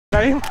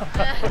Name?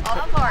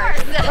 Of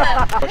course.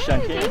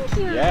 Russian king? Thank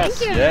you. Yes,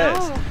 Thank you. yes.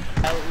 No.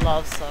 I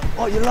love soccer.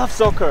 Oh, you love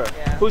soccer?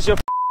 Yeah. Who's your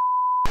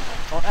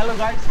Oh, hello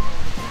guys.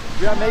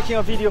 We are making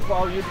a video for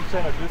our YouTube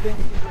channel. Do you think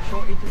we can do a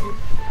short interview?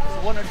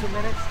 1 or 2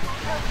 minutes?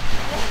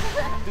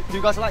 Do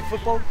you guys like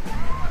football?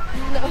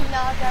 No,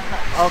 not that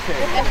much. Okay.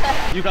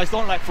 You guys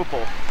don't like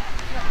football?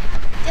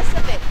 Just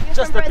a bit. You're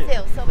Just from a bit.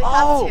 Brazil, so we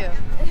have to.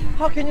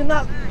 How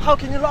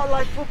can you not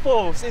like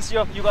football since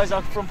you guys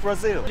are from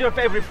Brazil? Your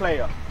favorite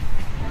player?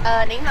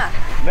 Neymar.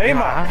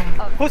 Neymar.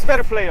 Who's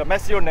better player,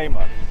 Messi or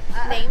Neymar?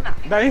 Neymar.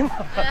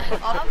 Neymar.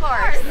 Of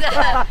course.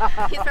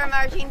 He's from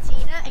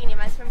Argentina and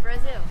Neymar's from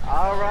Brazil.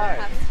 All right.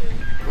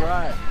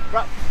 Right.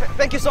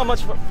 Thank you so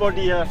much for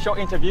the short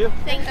interview.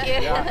 Thank you.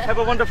 Yeah. Have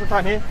a wonderful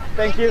time here.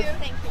 Thank you.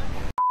 Thank you.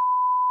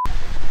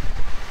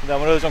 근데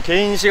아무래도 좀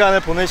개인 시간을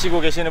보내시고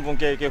계시는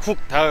분께 이렇게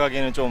훅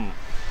다가가기는 좀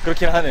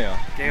그렇긴 하네요.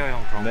 깨요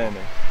형 그런 거.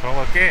 네네. 그런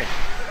거 깨.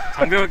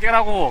 장벽을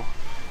깨라고.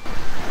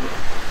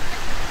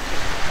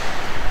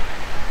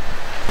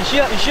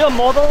 Is she a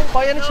model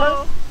by any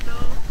chance? No.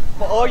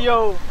 For all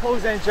your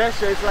pose and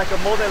gesture, it's like a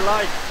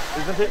model-like,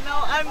 isn't it?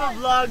 No, I'm a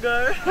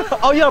vlogger.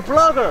 Oh, you're a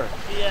blogger.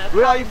 Yeah.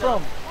 Where are you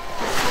from?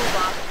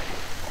 Kosovo.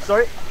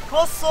 Sorry?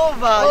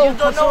 Kosovo. Oh, You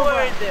don't know Kosovo.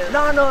 where it is.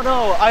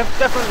 No. I've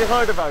definitely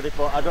heard about it,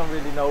 but I don't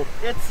really know.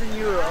 It's in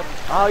Europe.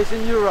 Ah, it's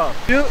in Europe.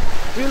 Do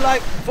you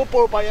like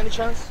football by any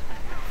chance?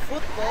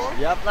 Football?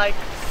 Yep. Like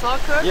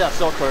soccer? Yeah,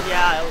 soccer.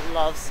 Yeah, I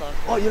love soccer.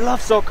 Oh, you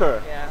love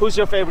soccer? Yeah. Who's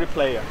your favorite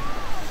player?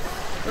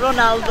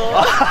 Ronaldo.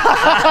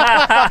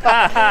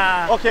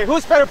 Okay,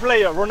 who's better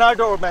player,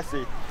 Ronaldo or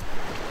Messi?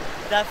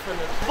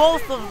 Definitely.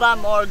 Both of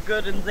them are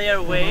good in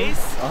their ways.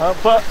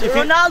 But if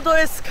you... Ronaldo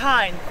is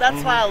kind.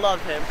 That's why I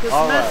love him. Because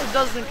All Messi right.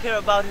 doesn't care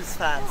about his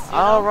fans. You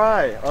All know?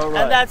 right.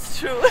 And that's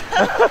true.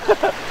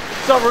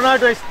 So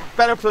Ronaldo is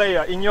better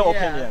player in your Yeah,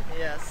 opinion?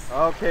 yes.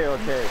 Okay.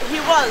 He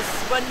was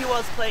when he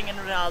was playing in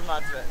Real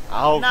Madrid.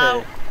 Okay.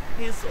 Now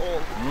he's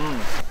old.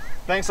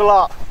 Thanks a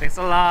lot. Thanks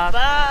a lot.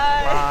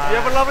 Bye. You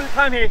have a lovely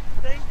time here.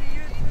 Thank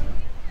you.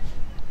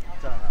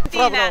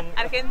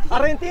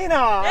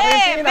 Argentina.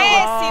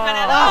 Messi,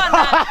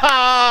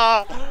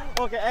 Maradona.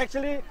 Okay,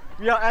 actually,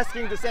 we are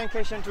asking the same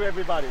question to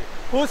everybody.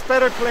 Who's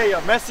better player,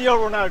 Messi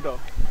or Ronaldo?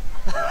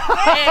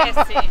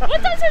 Messi.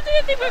 What answer do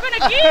you think we're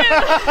gonna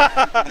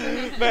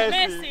give?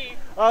 Messi.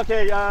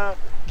 Okay,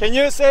 can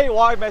you say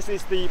why Messi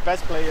is the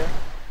best player?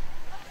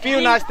 Few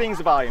nice things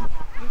about him.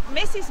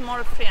 Messi is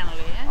more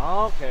friendly.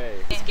 Okay.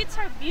 These kids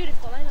are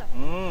beautiful, I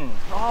know.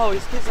 Oh,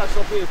 his kids are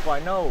so beautiful, I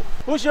know.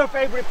 Who's your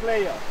favorite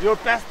player? Your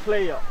best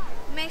player?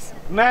 Messi.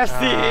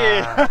 Messi!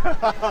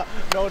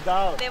 No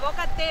doubt. De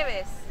Boca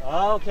Tevez.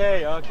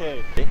 Okay.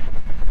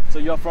 So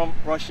you're from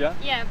Russia?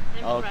 Yeah, I'm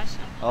from Russia.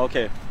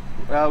 Okay.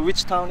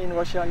 Which town in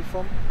Russia are you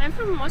from? I'm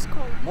from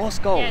Moscow.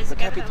 Moscow, Yeah, it's the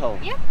capital.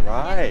 capital. Yeah.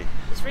 Right.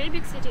 It's a really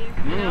big city,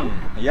 you know?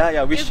 Yeah.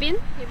 You've been?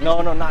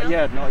 No, not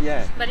yet.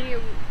 But you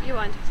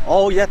want?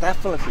 Oh yeah,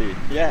 definitely.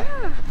 Yeah.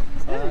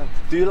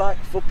 Do you like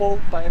football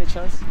by any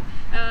chance?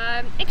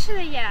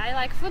 Actually, yeah, I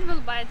like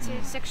football, but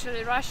it's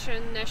actually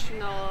Russian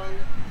national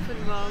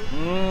football.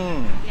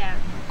 Yeah.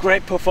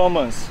 Great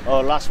performance.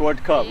 Last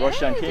World Cup, Yeah,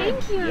 Russian team.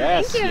 thank you,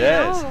 Yes, thank you.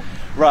 yes. No.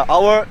 Right.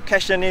 Our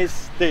question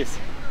is this: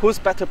 who's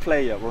better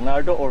player,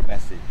 Ronaldo or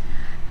Messi?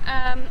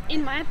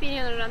 In my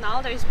opinion,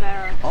 Ronaldo is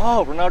better.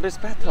 Oh, Ronaldo is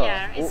better.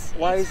 Yeah,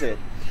 Why is it?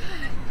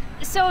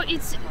 So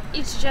it's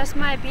just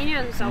my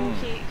opinion. So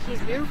he's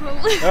beautiful.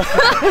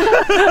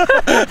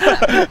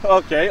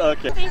 Okay.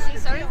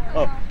 Sorry.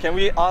 Oh, can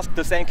we ask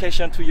the same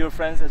question to your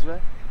friends as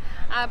well?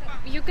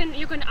 You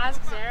can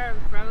ask there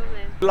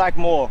probably. You like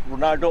more,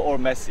 Ronaldo or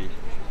Messi?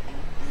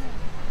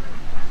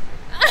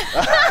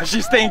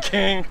 She's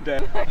thinking.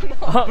 Then.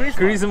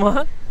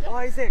 Griezmann?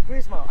 Why is it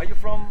Griezmann? Are you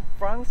from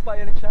France by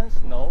any chance?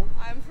 No.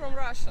 I'm from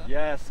Russia.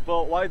 Yes,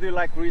 but why do you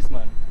like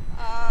Griezmann?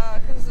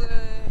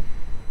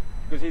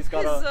 Because he's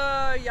got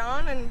he's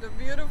young and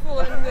beautiful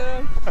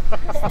and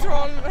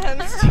strong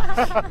and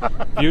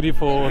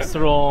Beautiful,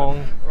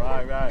 strong.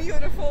 Right.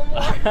 beautiful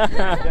more.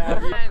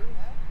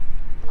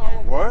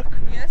 Work?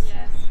 Yes.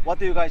 What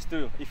do you guys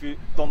do, if you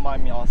don't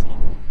mind me asking?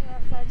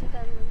 Flight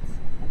attendants.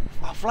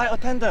 Flight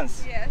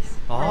attendants? Yes.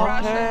 From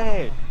Russia.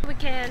 Okay. We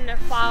can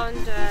find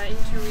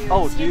interviews.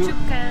 Oh, do you-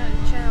 YouTube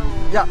channel.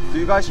 Yeah, do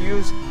you guys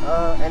use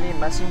any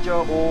messenger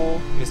or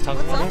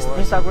Instagram.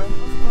 Instagram?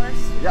 Of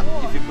course.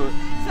 Yeah, if you could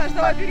Саш,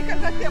 давай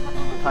перекатать тему.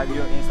 type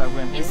your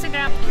Instagram here.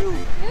 Instagram.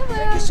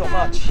 Thank you so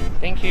much.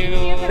 Thank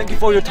you. Thank you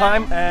for your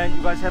time and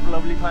you guys have a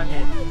lovely time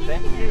here.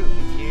 Thank you.